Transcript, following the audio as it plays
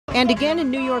And again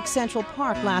in New York Central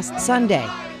Park last Sunday.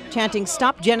 Chanting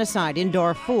 "Stop Genocide" in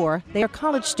Darfur, they are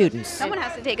college students. Someone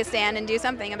has to take a stand and do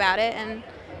something about it, and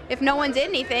if no one did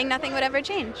anything, nothing would ever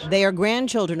change. They are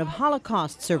grandchildren of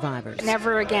Holocaust survivors.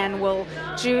 Never again will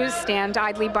Jews stand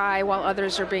idly by while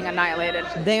others are being annihilated.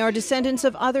 They are descendants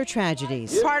of other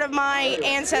tragedies. Part of my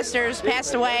ancestors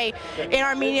passed away in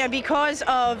Armenia because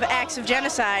of acts of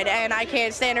genocide, and I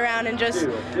can't stand around and just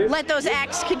let those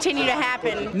acts continue to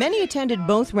happen. Many attended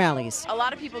both rallies. A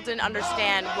lot of people didn't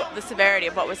understand the severity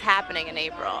of what was happening in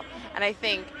April, and I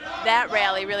think that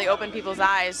rally really opened people's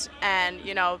eyes, and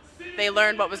they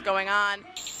learned what was going on.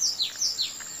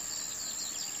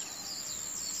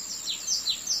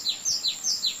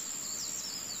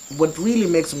 What really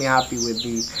makes me happy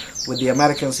with the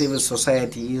American civil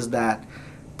society is that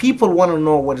people want to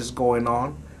know what is going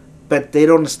on, but they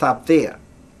don't stop there.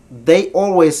 They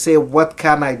always say, what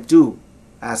can I do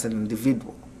as an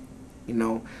individual?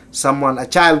 A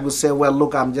child would say, well,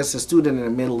 look, I'm just a student in a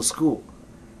middle school.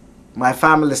 My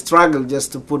family struggled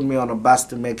just to put me on a bus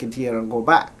to make it here and go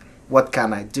back. What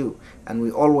can I do? And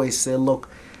we always say, look,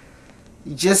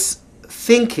 just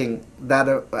thinking that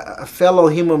a fellow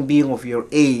human being of your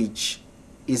age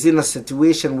is in a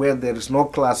situation where there is no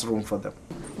classroom for them.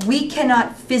 We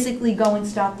cannot physically go and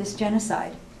stop this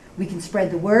genocide. We can spread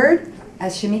the word.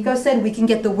 As Shamiko said, we can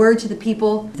get the word to the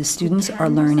people. The students are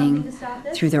learning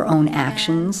through their own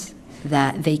actions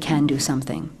that they can do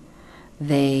something.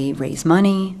 They raise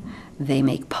money, they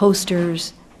make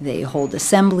posters, they hold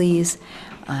assemblies,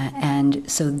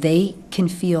 and so they can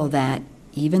feel that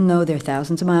even though they're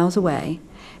thousands of miles away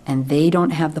and they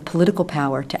don't have the political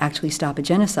power to actually stop a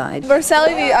genocide. We're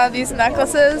selling these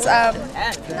necklaces.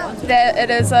 It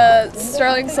is a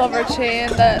sterling silver chain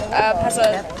that has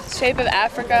a shape of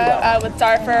Africa with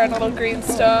Darfur and a little green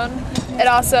stone. It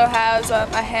also has a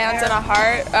hand and a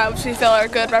heart, which we feel are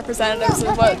good representatives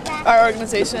of what our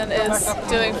organization is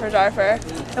doing for Darfur.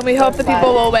 And we hope that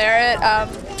people will wear it,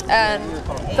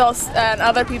 and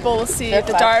other people will see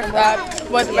the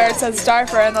where it says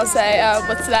Darfur, and they'll say,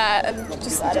 "What's that?" And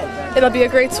just it'll be a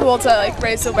great tool to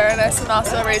raise awareness and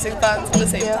also raising funds at the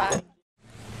same time.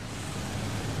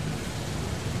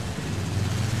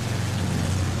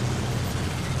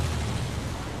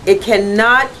 It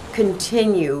cannot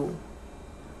continue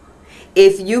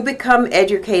if you become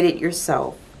educated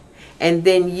yourself and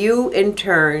then you in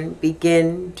turn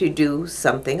begin to do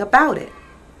something about it.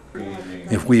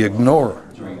 If we ignore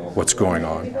what's going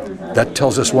on, that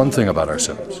tells us one thing about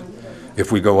ourselves.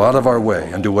 If we go out of our way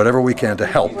and do whatever we can to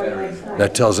help,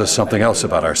 that tells us something else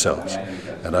about ourselves.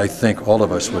 And I think all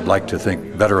of us would like to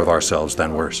think better of ourselves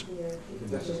than worse.